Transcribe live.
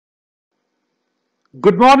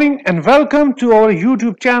Good morning and welcome to our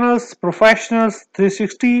YouTube channels Professionals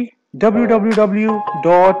 360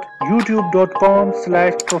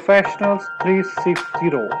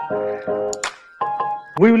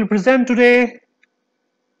 www.youtube.com/professionals360. We will present today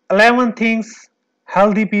 11 things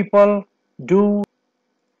healthy people do.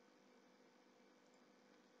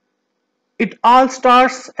 It all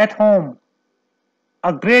starts at home.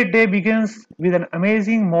 A great day begins with an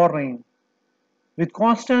amazing morning. With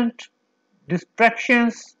constant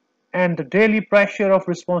distractions and the daily pressure of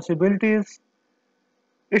responsibilities,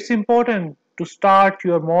 it's important to start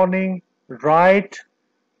your morning right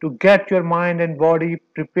to get your mind and body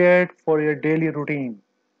prepared for your daily routine.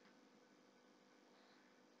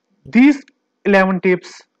 These 11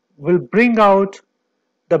 tips will bring out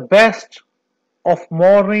the best of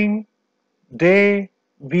morning, day,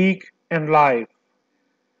 week, and life.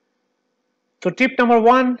 So, tip number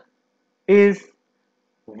one is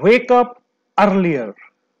wake up earlier.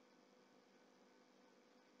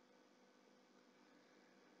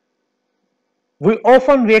 We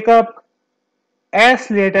often wake up as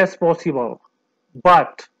late as possible,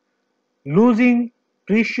 but losing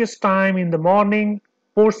precious time in the morning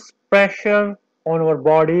puts pressure on our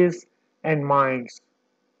bodies and minds.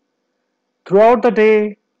 Throughout the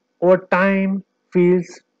day, our time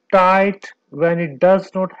feels tight when it does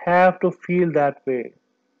not have to feel that way.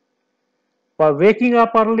 By waking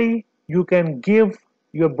up early, you can give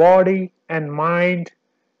your body and mind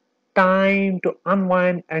time to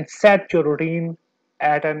unwind and set your routine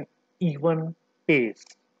at an even pace.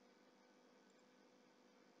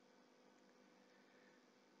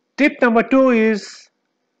 Tip number two is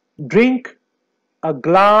drink a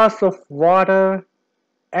glass of water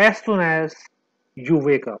as soon as you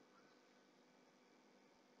wake up.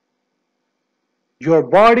 Your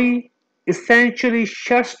body essentially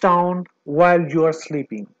shuts down while you are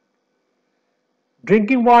sleeping.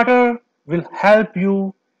 Drinking water will help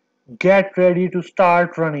you get ready to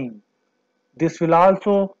start running. This will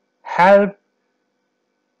also help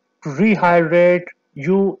to rehydrate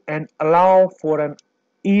you and allow for an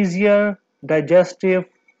easier digestive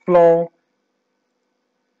flow.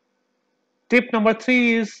 Tip number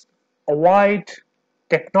three is avoid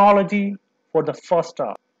technology for the first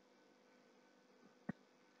hour.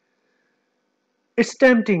 It's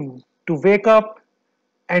tempting to wake up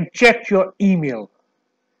and check your email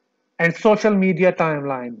and social media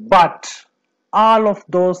timeline, but all of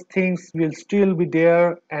those things will still be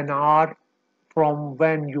there an hour from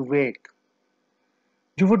when you wake.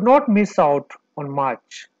 You would not miss out on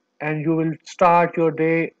much and you will start your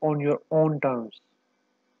day on your own terms.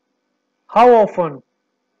 How often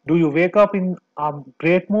do you wake up in a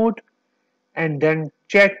great mood and then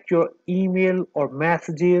check your email or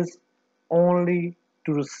messages only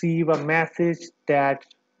to receive a message that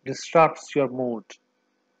disrupts your mood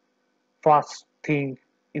first thing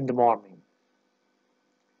in the morning?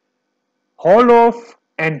 Hold off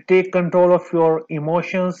and take control of your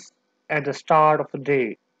emotions at the start of the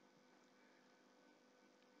day.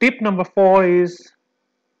 Tip number four is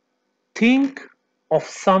think of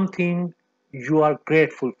something you are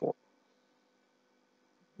grateful for.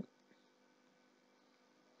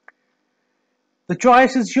 The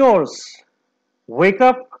choice is yours. Wake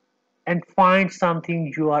up and find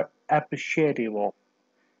something you are appreciative of,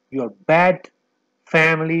 your bed,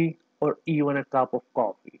 family, or even a cup of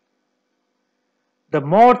coffee. The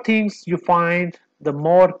more things you find, the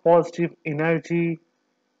more positive energy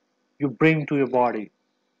you bring to your body,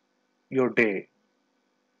 your day.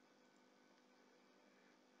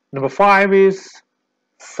 Number five is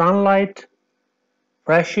sunlight,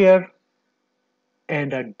 fresh air,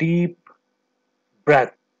 and a deep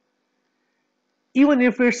breath. Even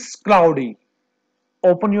if it's cloudy,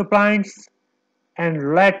 open your blinds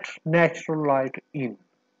and let natural light in.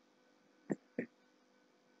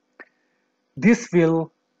 This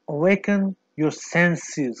will awaken your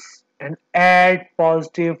senses and add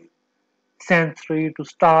positive sensory to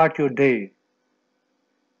start your day.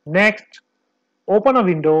 Next, open a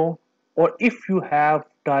window or if you have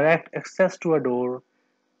direct access to a door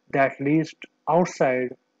that leads outside,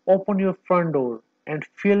 open your front door and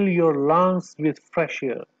fill your lungs with fresh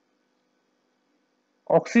air.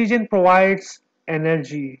 Oxygen provides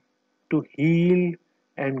energy to heal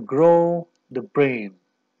and grow the brain.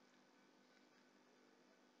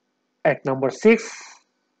 At number six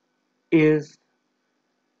is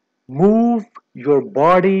move your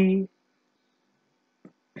body.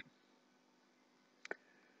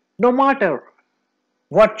 No matter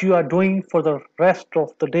what you are doing for the rest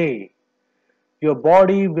of the day, your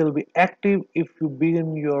body will be active if you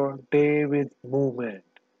begin your day with movement.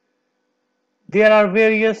 There are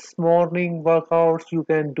various morning workouts you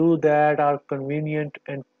can do that are convenient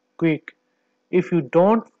and quick. If you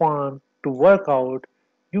don't want to work out,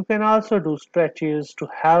 you can also do stretches to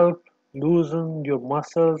help loosen your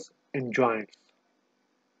muscles and joints.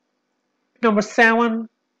 Number 7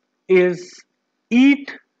 is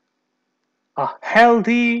eat a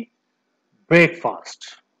healthy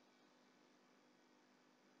breakfast.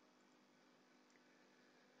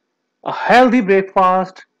 A healthy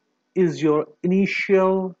breakfast is your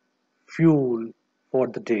initial fuel for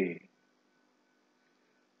the day.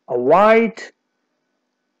 Avoid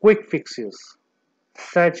quick fixes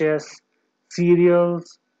such as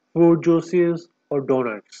cereals, fruit juices, or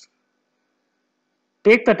donuts.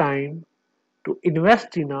 Take the time to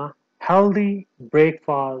invest in a healthy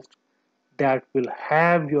breakfast that will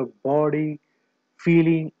have your body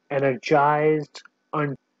feeling energized.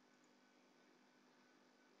 And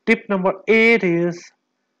tip number 8 is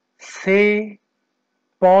say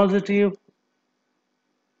positive.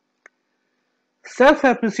 Self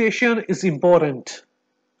appreciation is important.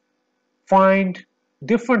 Find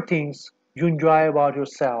different things you enjoy about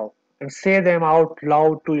yourself and say them out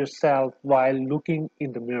loud to yourself while looking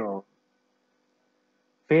in the mirror.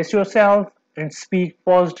 Face yourself and speak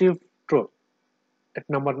positive truth. At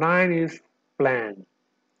number 9 is plan.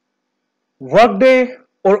 Work day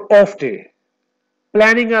or off day.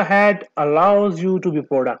 Planning ahead allows you to be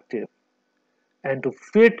productive and to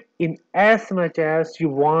fit in as much as you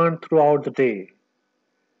want throughout the day.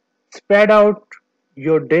 Spread out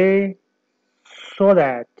your day so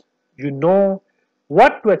that you know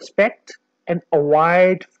what to expect and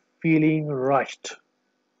avoid feeling rushed.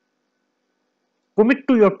 Commit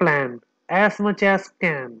to your plan as much as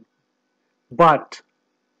can, but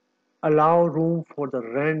allow room for the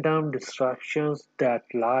random distractions that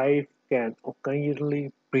life can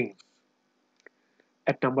occasionally bring.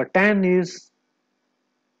 At number 10 is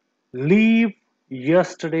leave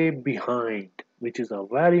yesterday behind, which is a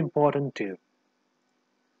very important tip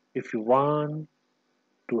if you want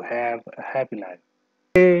to have a happy life.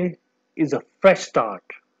 Today is a fresh start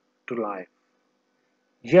to life.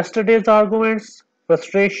 Yesterday's arguments,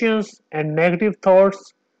 frustrations, and negative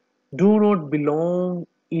thoughts do not belong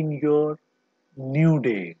in your new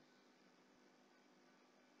day.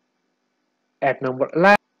 At number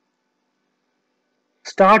 11,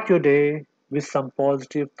 start your day with some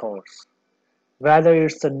positive thoughts. Whether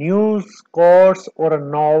it's a news, course, or a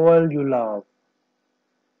novel you love,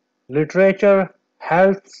 literature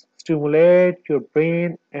helps stimulate your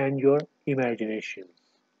brain and your imagination.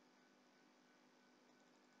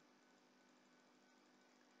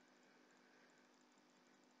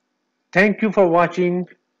 Thank you for watching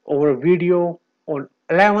our video on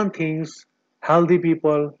 11 things healthy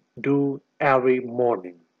people do every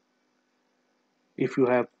morning. If you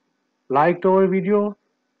have liked our video,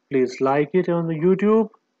 please like it on the YouTube.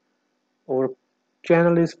 Our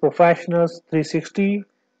channel is Professionals 360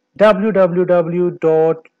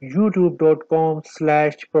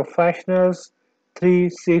 www.youtube.com/professionals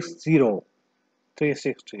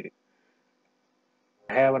 360.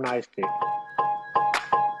 Have a nice day.